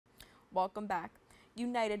Welcome back.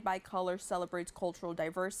 United by Color celebrates cultural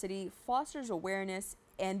diversity, fosters awareness,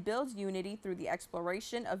 and builds unity through the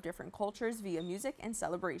exploration of different cultures via music and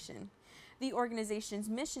celebration. The organization's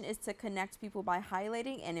mission is to connect people by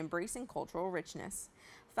highlighting and embracing cultural richness.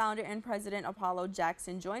 Founder and President Apollo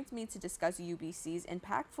Jackson joins me to discuss UBC's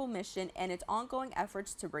impactful mission and its ongoing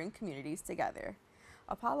efforts to bring communities together.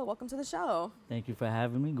 Apollo, welcome to the show. Thank you for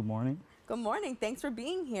having me. Good morning. Good morning. Thanks for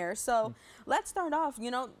being here. So let's start off,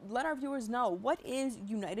 let our viewers know, what is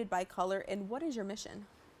United by Color and what is your mission?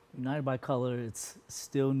 United by Color, it's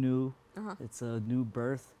still new. It's a new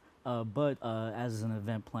birth. But as an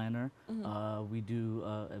event planner, we do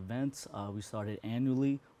events. We started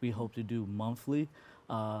annually. We hope to do monthly.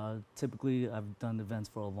 Typically, I've done events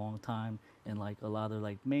for a long time in like a lot of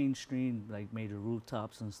like mainstream, like major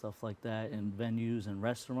rooftops and stuff like that, and venues and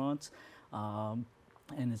restaurants.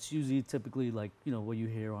 And it's usually typically like, what you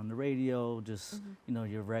hear on the radio, just,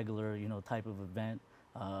 your regular, type of event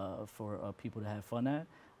for people to have fun at.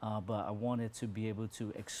 But I wanted to be able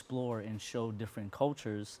to explore and show different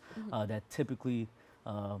cultures that typically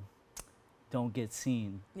don't get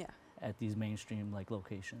seen at these mainstream like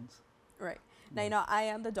locations. Right. Now, I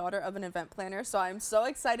am the daughter of an event planner, so I'm so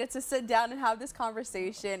excited to sit down and have this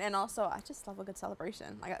conversation. And also, I just love a good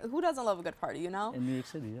celebration. Like, who doesn't love a good party, In New York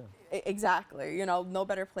City, yeah. Exactly. No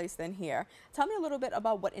better place than here. Tell me a little bit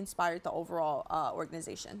about what inspired the overall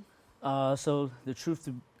organization. So the truth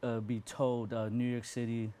to be told, New York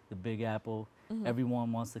City, the Big Apple,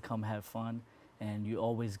 everyone wants to come have fun. And you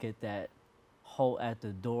always get that halt at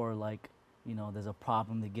the door, like, there's a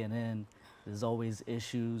problem to get in. There's always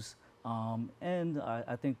issues. And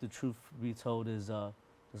I think the truth be told is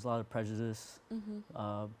there's a lot of prejudice. There's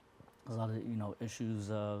a lot of issues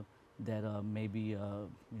that maybe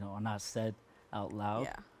are not said out loud.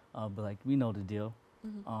 Yeah. But like we know the deal.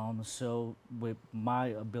 So with my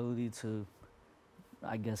ability to,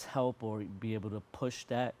 I guess, help or be able to push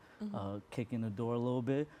that, kick in the door a little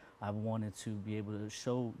bit, I wanted to be able to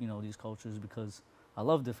show these cultures because I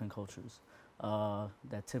love different cultures.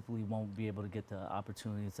 That typically won't be able to get the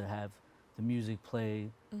opportunity to have the music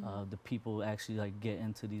play, the people actually like get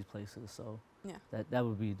into these places. So that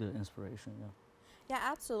would be the inspiration. Yeah,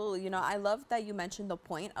 absolutely. I love that you mentioned the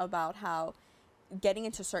point about how getting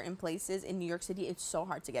into certain places in New York City, it's so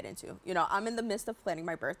hard to get into. I'm in the midst of planning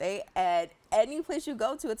my birthday, and any place you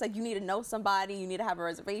go to, it's like you need to know somebody, you need to have a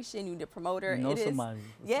reservation, you need a promoter. Somebody.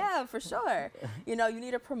 Yeah, for sure. You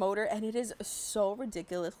need a promoter, and it is so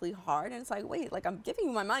ridiculously hard. And it's like, wait, like I'm giving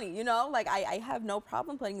you my money, like I have no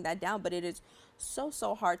problem putting that down, but it is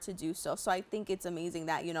so hard to do so. So I think it's amazing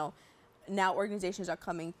that, now organizations are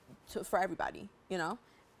coming for everybody,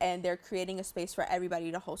 and they're creating a space for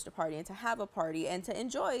everybody to host a party and to have a party and to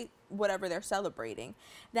enjoy whatever they're celebrating.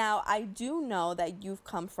 Now, I do know that you've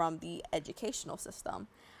come from the educational system.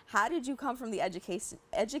 How did you come from the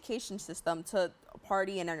education system to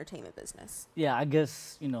party and entertainment business? Yeah, I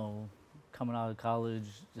guess, coming out of college,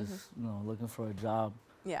 just, looking for a job.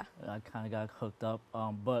 Yeah. I kind of got hooked up.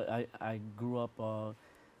 But I grew up all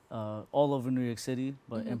over New York City,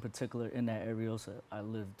 but in particular in that area. So I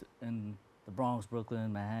lived in the Bronx,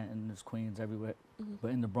 Brooklyn, Manhattan, there's Queens, everywhere. But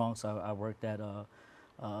in the Bronx, I worked at a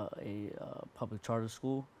public charter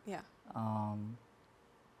school. Yeah.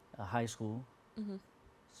 A high school.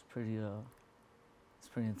 It's pretty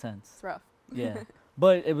intense. It's rough. Yeah,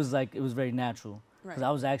 but it was very natural because Right.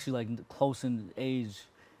 I was actually like close in age,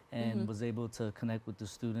 and was able to connect with the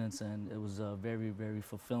students, and it was very, very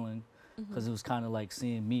fulfilling because it was kind of like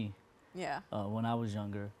seeing me. Yeah. When I was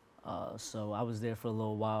younger. So I was there for a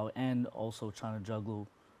little while and also trying to juggle,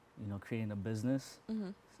 creating a business.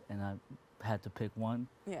 And I had to pick one.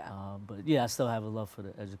 Yeah. But yeah, I still have a love for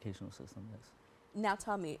the educational system, yes. Now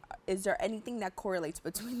tell me, is there anything that correlates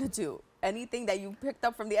between the two? Anything that you picked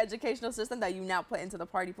up from the educational system that you now put into the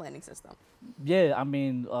party planning system? Yeah, I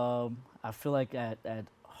mean, I feel like at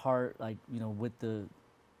heart, like, with the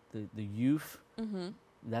youth,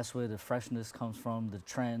 that's where the freshness comes from, the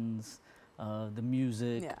trends, the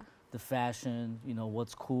music, the fashion,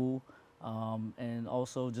 what's cool, and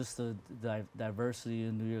also just the diversity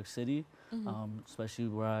in New York City, especially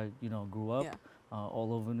where I, grew up,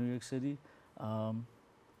 all over New York City.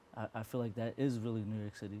 I feel like that is really New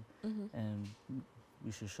York City, and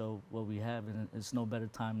we should show what we have, and it's no better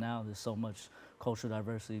time now. There's so much cultural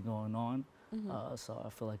diversity going on, so I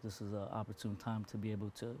feel like this is an opportune time to be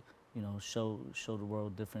able to, show the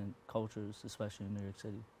world different cultures, especially in New York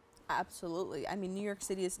City. Absolutely. I mean, New York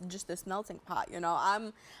City is just this melting pot.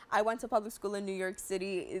 I went to public school in New York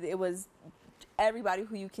City. It was everybody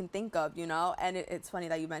who you can think of, you know. And it's funny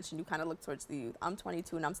that you mentioned you kind of look towards the youth. I'm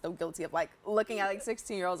 22 and I'm still guilty of like looking at like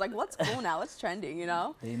 16-year-olds like, what's cool now, what's trending, you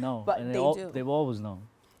know. They know, but and they do. They've always known.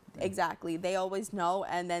 Exactly, they always know,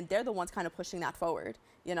 and then they're the ones kind of pushing that forward,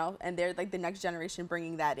 you know, and they're like the next generation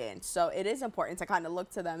bringing that in. So it is important to kind of look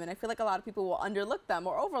to them, and I feel like a lot of people will underlook them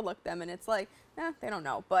or overlook them, and it's like, they don't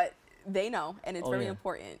know, but they know, and it's very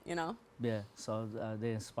important, you know. Yeah, so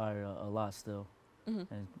they inspire a lot still,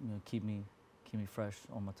 and keep me fresh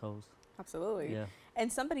on my toes. Absolutely. Yeah.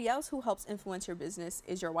 And somebody else who helps influence your business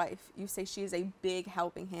is your wife. You say she is a big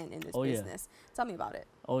helping hand in this business. Tell me about it.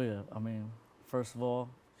 Oh yeah, I mean, first of all,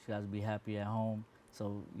 she has to be happy at home.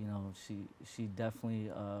 So, you know, she definitely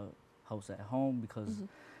helps at home because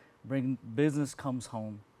business comes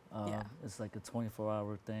home. It's like a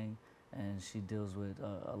 24-hour thing, and she deals with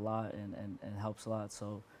a lot and helps a lot.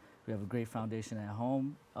 So we have a great foundation at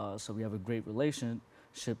home. So we have a great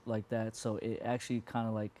relationship like that. So it actually kind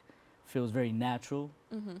of like feels very natural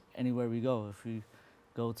anywhere we go. If we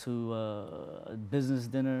go to a business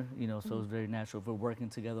dinner, you know, so it's very natural. If we're working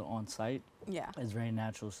together on site, it's very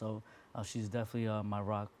natural. So she's definitely my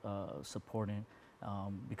rock, supporting,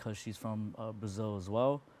 because she's from Brazil as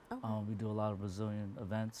well. We do a lot of Brazilian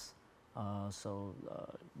events.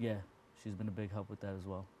 Yeah, she's been a big help with that as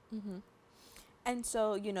well. And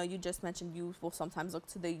so, you know, you just mentioned you will sometimes look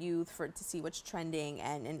to the youth to see what's trending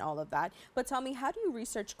and all of that. But tell me, how do you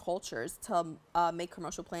research cultures to make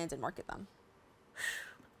commercial plans and market them?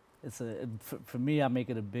 For me, I make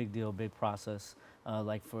it a big deal, big process.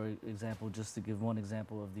 Like for example, just to give one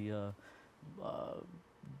example of the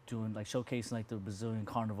doing like showcasing like the Brazilian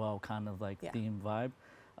carnival kind of like theme vibe.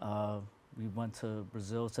 We went to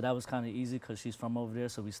Brazil, so that was kind of easy because she's from over there,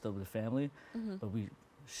 so we still with the family. But we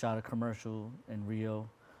shot a commercial in Rio.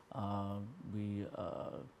 We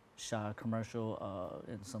shot a commercial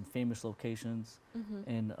in some famous locations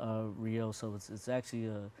in Rio. So it's actually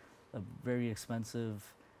a very expensive,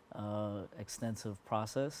 extensive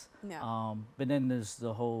process. But then there's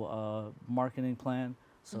the whole marketing plan.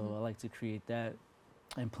 So I like to create that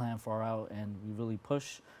and plan far out, and we really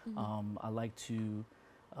push. I like to,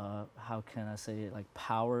 how can I say it, like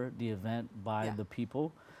power the event by the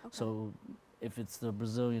people. So if it's the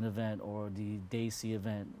Brazilian event or the Desi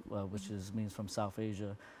event, which means from South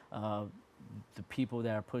Asia, the people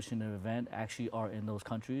that are pushing the event actually are in those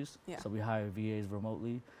countries. So we hire VAs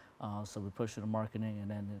remotely. So we push the marketing,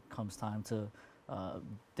 and then it comes time to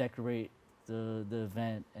decorate the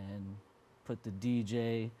event and put the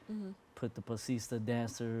DJ, put the pasista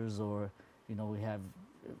dancers, or, you know, we have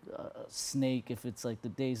a snake if it's like the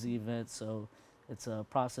Daisy event. So it's a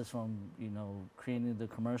process from, you know, creating the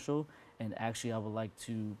commercial, and actually I would like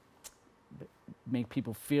to make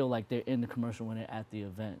people feel like they're in the commercial when they're at the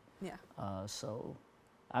event. So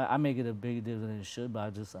I make it a bigger deal than it should, but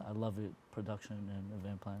I love it, production and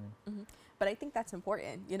event planning. But I think that's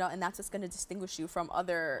important, you know, and that's what's going to distinguish you from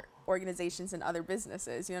other organizations and other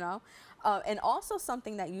businesses, you know. And also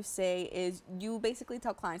something that you say is you basically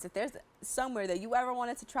tell clients if there's somewhere that you ever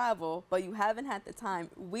wanted to travel, but you haven't had the time,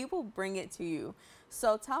 we will bring it to you.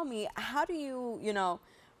 So tell me, how do you, you know,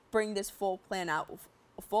 bring this full plan out,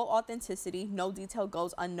 full authenticity, no detail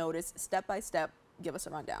goes unnoticed, step by step? Give us a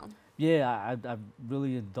rundown. Yeah, I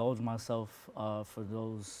really indulge myself for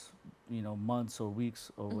those, you know, months or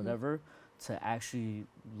weeks or whatever to actually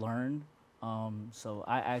learn. So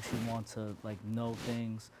I actually want to like know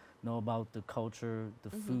things, know about the culture, the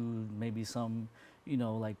food, maybe some, you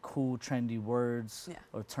know, like cool trendy words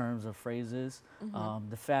or terms or phrases,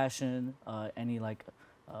 the fashion, any like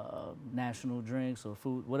national drinks or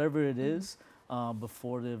food, whatever it is,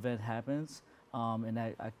 before the event happens. And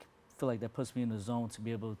I feel like that puts me in the zone to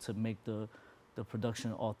be able to make the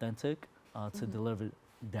production authentic, to deliver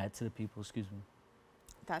that to the people. Excuse me.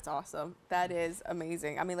 That's awesome. That is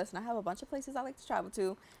amazing. I mean, listen, I have a bunch of places I like to travel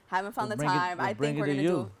to. Haven't found the time. I think we're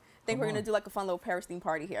gonna do like a fun little Paris theme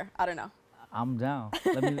party here. I don't know. I'm down.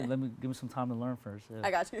 let me give me some time to learn first.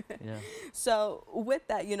 I got you. So with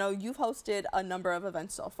that, you know, you've hosted a number of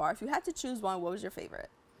events so far. If you had to choose one, what was your favorite?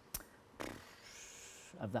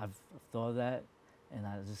 I've thought of that, and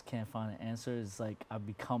I just can't find an answer. It's like I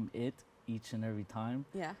become it each and every time.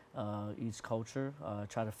 Each culture.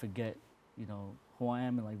 Try to forget, you know, who I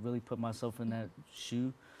am and like really put myself in that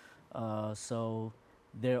shoe. So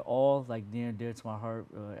they're all like near and dear to my heart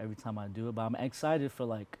every time I do it. But I'm excited for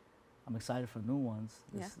new ones.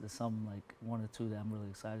 There's some like one or two that I'm really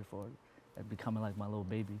excited for. That becoming like my little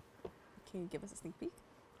baby. Can you give us a sneak peek?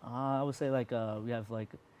 I would say like we have like,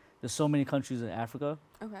 there's so many countries in Africa.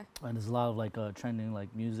 And there's a lot of like trending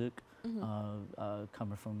like music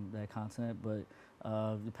coming from that continent. But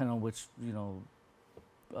depending on which,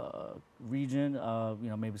 region,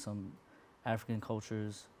 maybe some African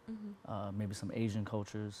cultures, maybe some Asian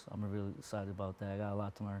cultures. I'm really excited about that. I got a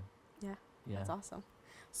lot to learn. Yeah, Yeah. that's awesome.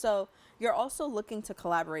 So you're also looking to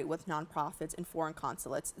collaborate with nonprofits and foreign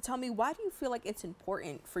consulates. Tell me, why do you feel like it's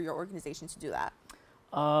important for your organization to do that?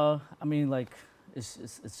 I mean, like,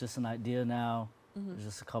 it's just an idea now. There's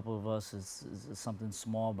just a couple of us. It's something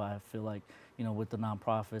small, but I feel like, with the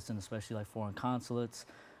nonprofits and especially like foreign consulates,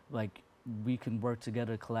 like we can work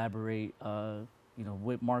together, collaborate,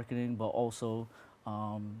 with marketing, but also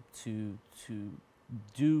to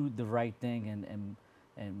do the right thing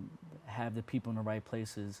and have the people in the right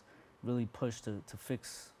places really push to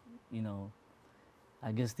fix,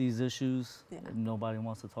 I guess these issues that nobody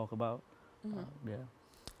wants to talk about. Yeah.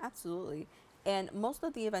 Absolutely. And most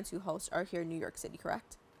of the events you host are here in New York City,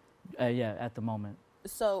 correct? Yeah, at the moment.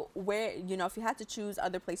 So where, if you had to choose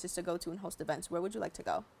other places to go to and host events, where would you like to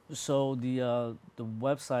go? So the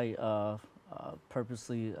website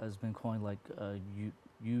purposely has been coined like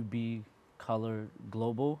UB Color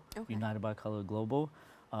Global, United by Color Global,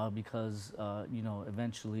 because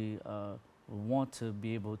eventually we want to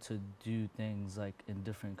be able to do things like in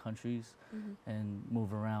different countries and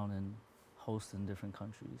move around and host in different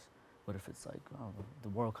countries. But if it's like, I don't know, the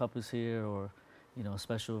World Cup is here or, a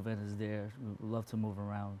special event is there, we love to move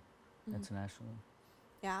around internationally.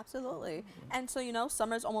 Yeah, absolutely. And so,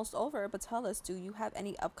 summer's almost over, but tell us, do you have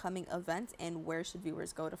any upcoming events and where should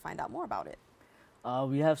viewers go to find out more about it?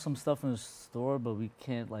 We have some stuff in the store, but we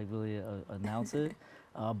can't like really announce it.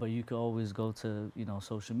 But you can always go to,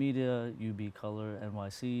 social media, UB Color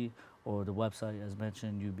NYC, or the website, as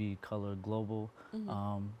mentioned, UB Color Global.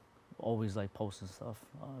 Always like posting stuff,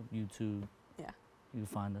 YouTube. Yeah. You can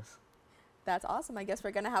find us. That's awesome. I guess we're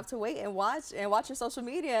going to have to wait and watch your social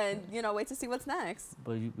media and, wait to see what's next.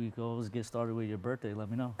 But we can always get started with your birthday. Let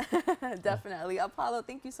me know. Definitely. Apollo,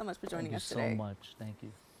 thank you so much for joining us today. Thank you so much. Thank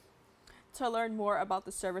you. To learn more about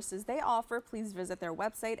the services they offer, please visit their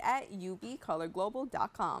website at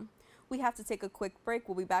ubcolorglobal.com. We have to take a quick break.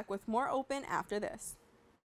 We'll be back with more Open after this.